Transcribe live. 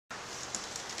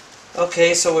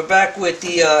Okay, so we're back with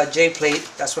the J plate.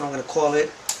 That's what I'm going to call it.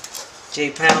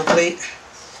 J panel plate,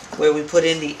 where we put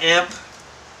in the amp,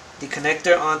 the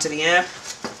connector onto the amp.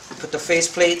 We put the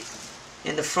faceplate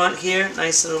in the front here.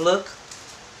 Nice little look.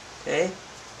 Okay,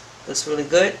 looks really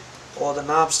good. All the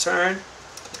knobs turn.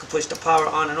 You can push the power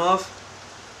on and off.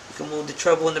 You can move the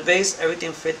treble and the bass.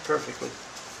 Everything fit perfectly.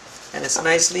 And it's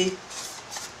nicely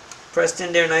pressed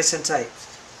in there, nice and tight.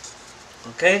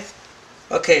 Okay?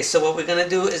 Okay, so what we're going to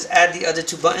do is add the other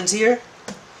two buttons here.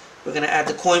 We're going to add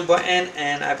the coin button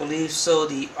and I believe so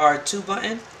the R2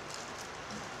 button.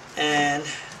 And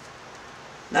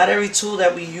not every tool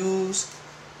that we use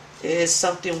is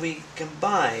something we can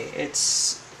buy.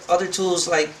 It's other tools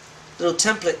like little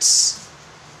templates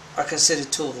are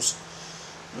considered tools.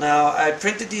 Now I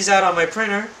printed these out on my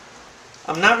printer.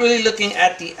 I'm not really looking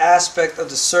at the aspect of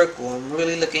the circle. I'm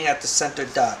really looking at the center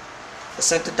dot. The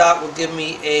center dot will give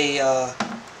me a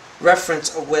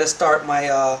reference of where to start my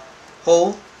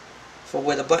hole for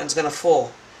where the button's going to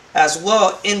fall. As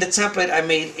well, in the template I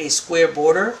made a square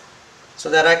border so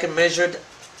that I can measure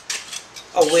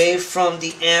away from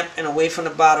the amp and away from the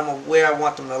bottom of where I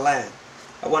want them to land.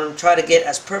 I want them to try to get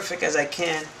as perfect as I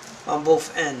can on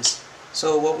both ends.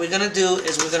 So what we're going to do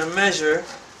is we're going to measure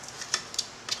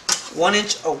 1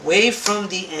 inch away from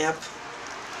the amp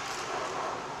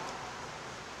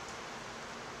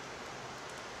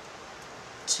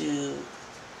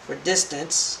for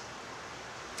distance.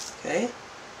 Okay,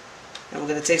 and we're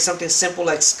going to take something simple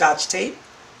like Scotch tape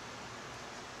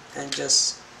and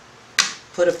just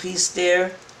put a piece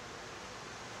there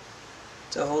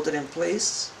to hold it in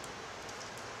place,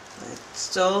 like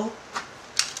so.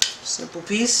 Simple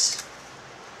piece.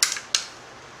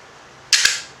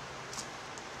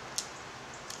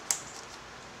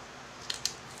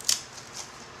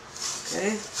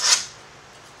 Okay,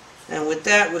 and with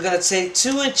that we're going to take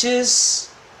 2 inches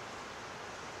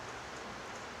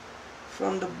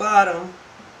from the bottom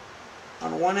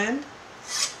on one end.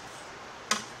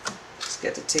 Let's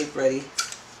get the tape ready,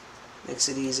 makes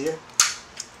it easier.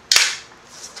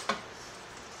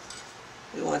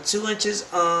 We want 2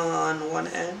 inches on one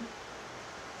end.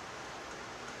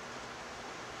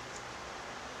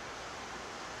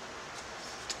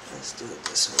 Let's do it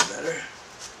this way better.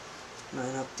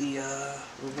 Line up the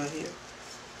ruler here.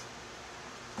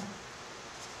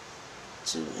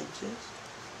 2 inches.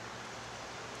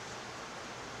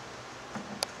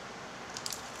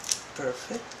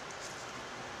 Perfect.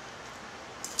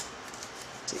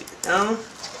 Tape it down.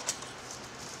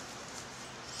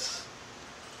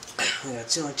 We got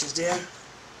 2 inches there.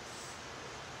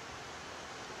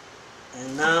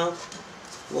 And now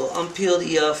we'll unpeel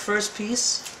the first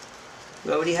piece.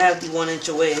 We already have the 1 inch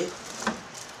away.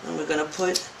 And we're going to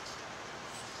put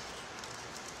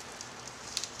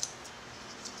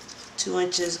 2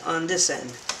 inches on this end.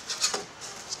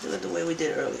 Let's do it the way we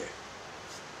did earlier.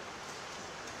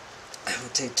 We'll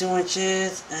take 2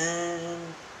 inches and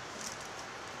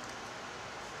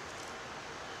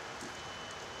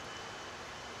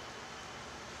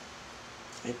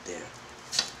right there.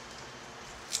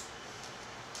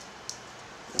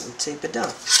 And we'll tape it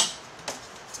down.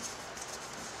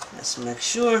 Let's make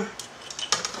sure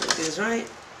it is right.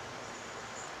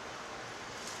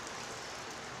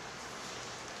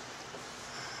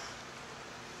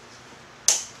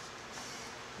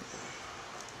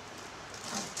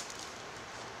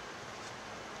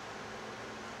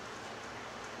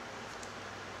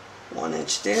 One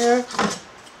inch there.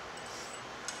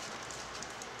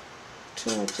 2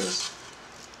 inches.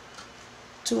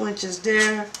 2 inches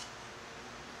there.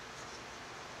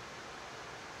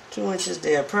 2 inches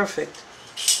there. Perfect.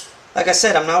 Like I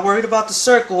said, I'm not worried about the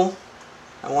circle.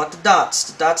 I want the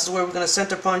dots. The dots is where we're going to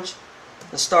center punch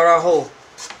and start our hole.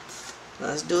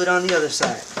 Let's do it on the other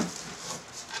side.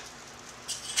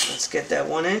 Let's get that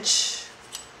 1 inch.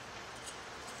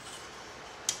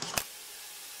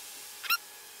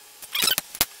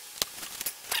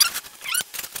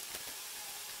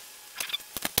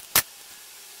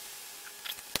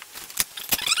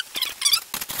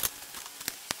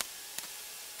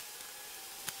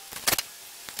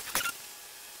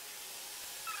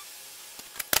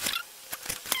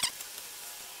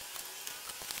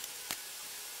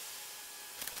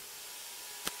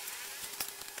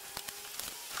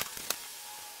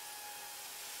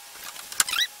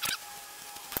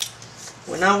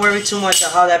 We're not worried too much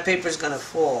about how that paper is going to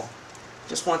fall.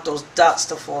 Just want those dots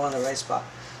to fall in the right spot.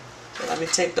 So let me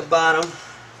take the bottom.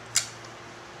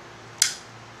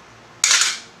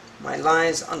 My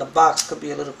lines on the box could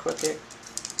be a little crooked.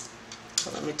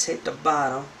 So let me take the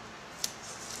bottom.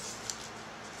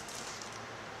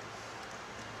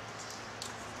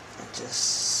 And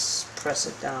just press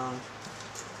it down.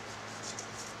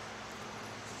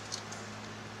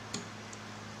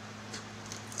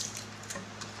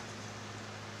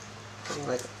 Getting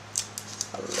like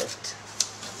a lift.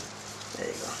 There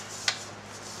you go.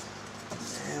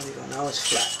 There we go. Now it's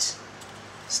flat.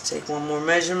 Let's take one more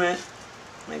measurement.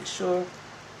 Make sure.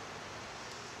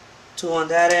 2 on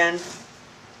that end.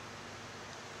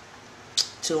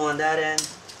 2 on that end.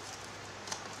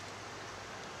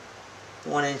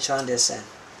 1 inch on this end.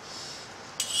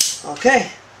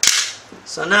 Okay.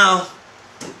 So now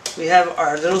we have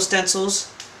our little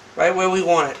stencils right where we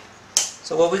want it.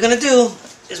 So what we're going to do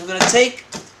is we're going to take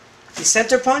the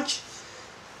center punch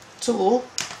tool.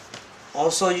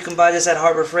 Also, you can buy this at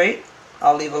Harbor Freight.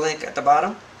 I'll leave a link at the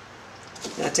bottom.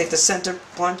 You're going to take the center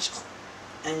punch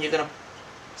and you're going to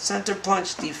center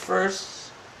punch the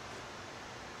first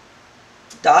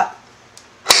dot.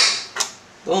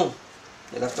 Boom.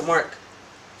 You left the mark.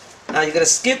 Now you're going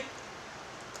to skip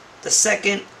the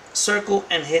second circle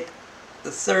and hit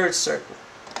the third circle.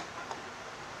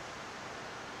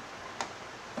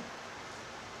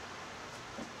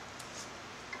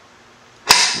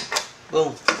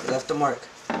 Boom. You left the mark.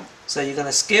 So you're going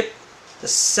to skip the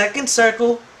second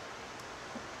circle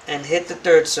and hit the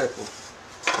third circle.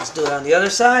 Let's do it on the other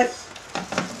side.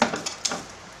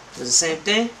 Do the same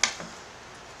thing.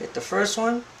 Hit the first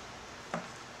one.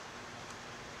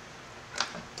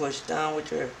 Push down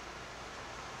with your...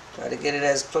 Try to get it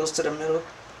as close to the middle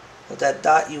of that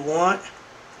dot you want.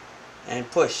 And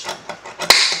push.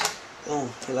 Boom.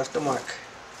 You left the mark.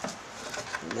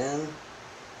 And then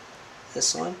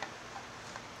this one.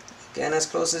 Again, as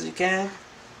close as you can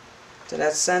to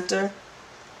that center.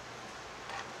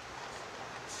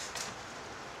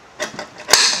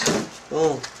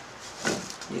 Boom.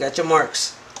 You got your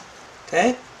marks.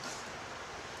 Okay?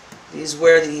 These are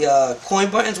where the coin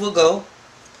buttons will go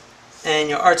and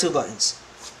your R2 buttons.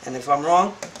 And if I'm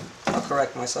wrong, I'll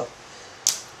correct myself.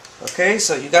 Okay,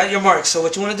 so you got your marks. So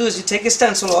what you want to do is you take your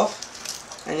stencil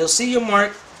off and you'll see your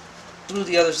mark through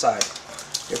the other side.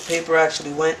 Your paper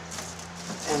actually went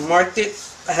and marked it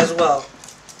as well.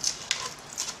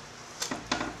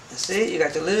 You see, you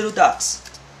got the little dots.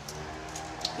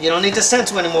 You don't need the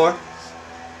stencil anymore.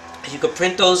 You can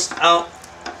print those out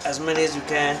as many as you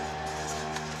can.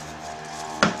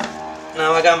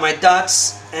 Now I got my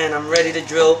dots and I'm ready to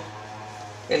drill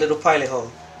a little pilot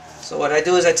hole. So what I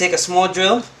do is I take a small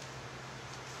drill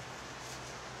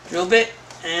bit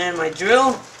and my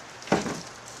drill,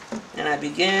 and I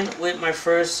begin with my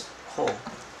first hole.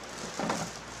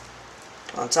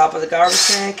 On top of the garbage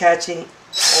can, catching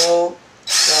all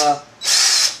the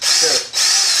dirt.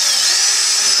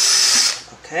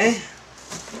 Okay.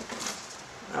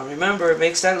 Now remember, it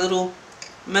makes that little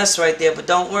mess right there, but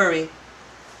don't worry.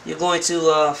 You're going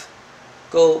to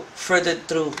go further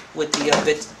through with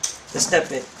the step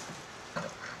bit.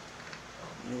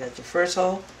 You got your first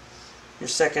hole, your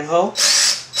second hole.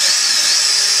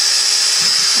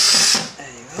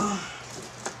 There you go.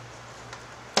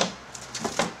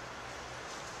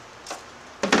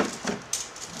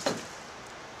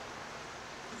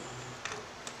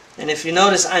 And if you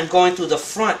notice, I'm going through the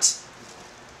front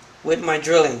with my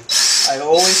drilling. I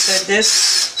always said this.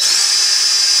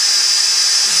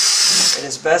 It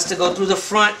is best to go through the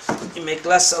front. You make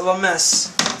less of a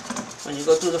mess when you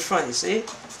go through the front, you see?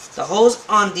 The holes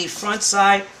on the front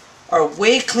side are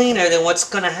way cleaner than what's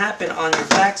going to happen on your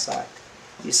back side.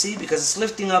 You see? Because it's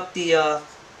lifting up the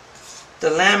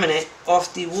laminate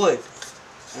off the wood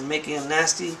and making a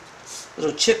nasty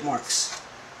little chip marks.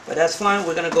 But that's fine.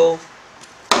 We're going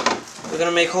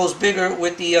to make holes bigger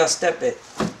with the step bit.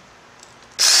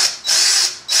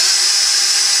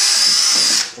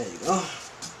 There you go.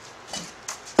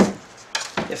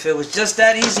 If it was just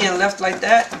that easy and left like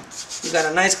that, you got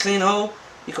a nice clean hole.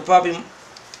 You could probably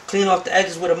clean off the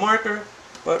edges with a marker,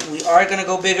 but we are going to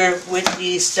go bigger with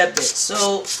the step bit.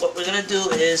 So what we're going to do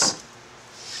is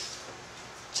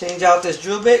change out this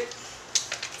drill bit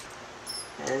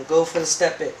and go for the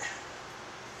step bit.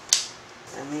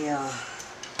 Let me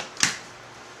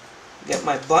get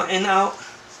my button out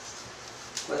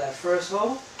for that first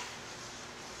hole.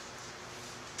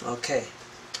 Okay,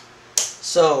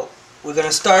 so we're going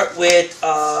to start with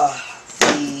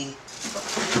the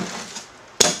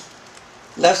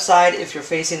left side if you're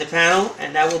facing the panel,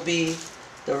 and that will be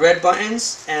the red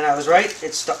buttons. And I was right,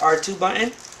 it's the R2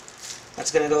 button.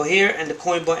 That's going to go here, and the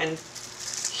coin button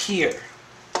here.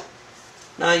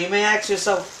 Now you may ask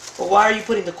yourself, well, why are you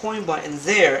putting the coin button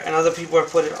there and other people are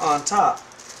putting it on top?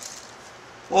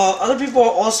 Well, other people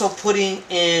are also putting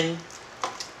in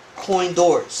coin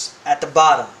doors at the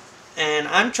bottom, and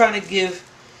I'm trying to give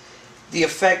the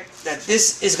effect that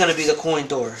this is going to be the coin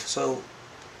door. So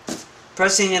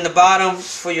pressing in the bottom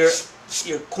for your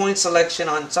coin selection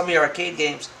on some of your arcade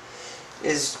games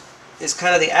is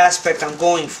kind of the aspect I'm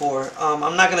going for.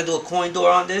 I'm not going to do a coin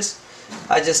door on this.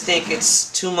 I just think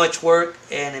it's too much work,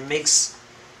 and it makes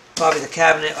probably the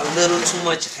cabinet a little too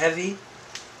much heavy,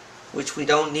 which we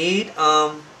don't need.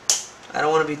 I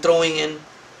don't want to be throwing in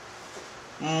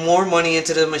more money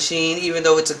into the machine, even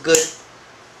though it's a good,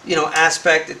 you know,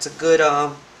 aspect. It's a good,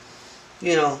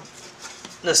 you know,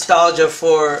 nostalgia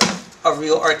for a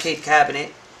real arcade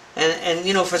cabinet, and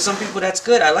you know, for some people that's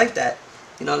good. I like that.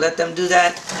 You know, let them do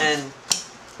that.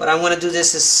 But I'm going to do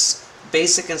this as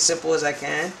basic and simple as I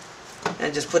can,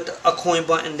 and just put a coin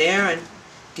button there and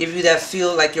give you that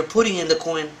feel like you're putting in the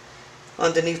coin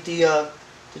underneath the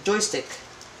joystick,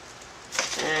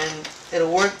 and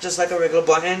it'll work just like a regular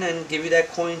button and give you that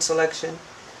coin selection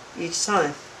each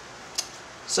time.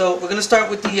 So we're gonna start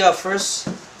with the first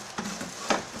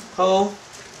hole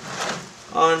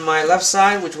on my left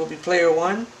side, which will be player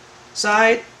 1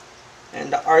 side,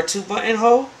 and the R2 button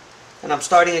hole, and I'm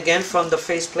starting again from the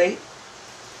faceplate.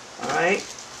 Alright,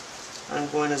 I'm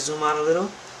going to zoom out a little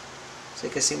so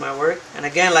you can see my work. And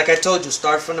again, like I told you,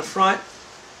 start from the front,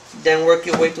 then work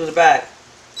your way through the back.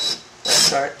 Let's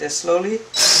start this slowly.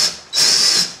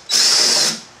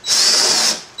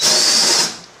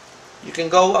 You can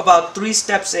go about 3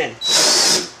 steps in,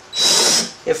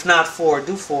 if not 4.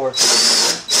 Do 4. I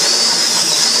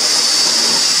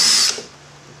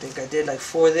think I did like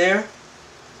 4 there.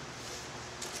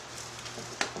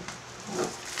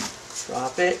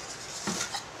 Drop it.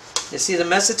 You see the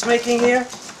mess it's making here?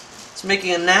 It's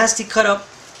making a nasty cut up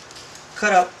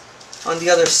on the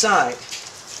other side.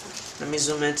 Let me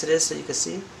zoom into this so you can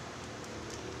see.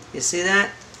 You see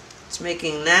that? It's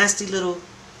making nasty little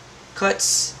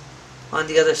cuts on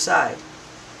the other side.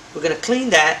 We're going to clean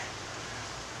that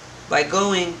by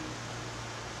going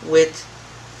with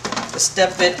the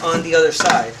step bit on the other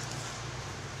side.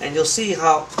 And you'll see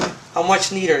how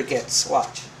much neater it gets.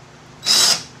 Watch.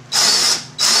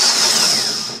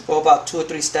 Go about 2 or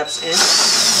 3 steps in.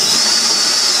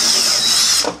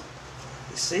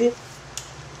 You see?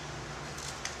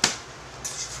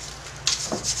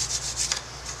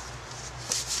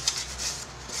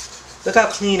 Look how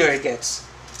cleaner it gets.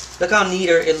 Look how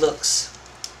neater it looks.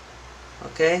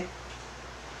 Okay?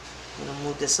 I'm going to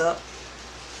move this up.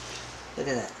 Look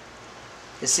at that.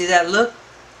 You see that look?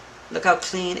 Look how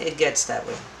clean it gets that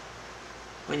way.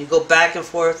 When you go back and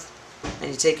forth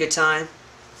and you take your time.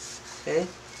 Okay?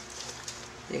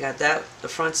 You got that, the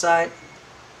front side,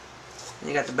 and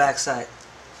you got the back side.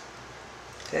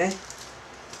 Okay?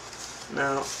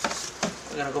 Now,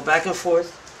 we're going to go back and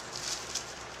forth.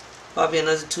 Probably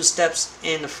another 2 steps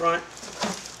in the front,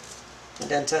 and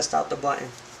then test out the button.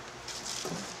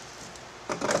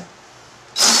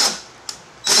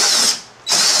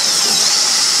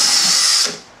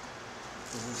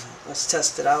 Let's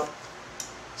test it out.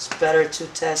 It's better to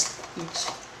test each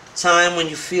time when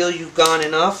you feel you've gone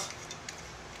enough.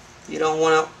 You don't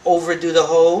want to overdo the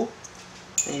hole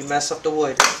and you mess up the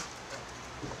wood.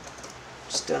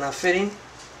 Still not fitting,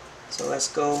 so let's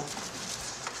go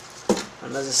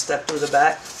another step through the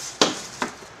back.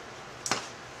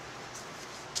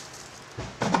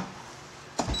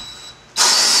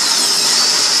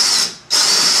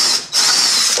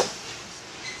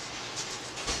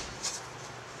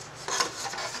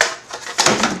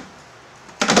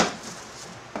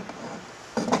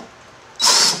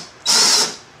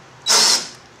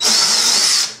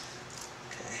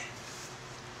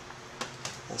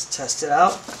 Let's test it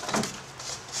out.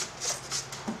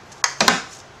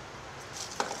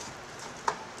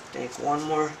 Take one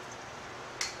more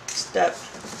step.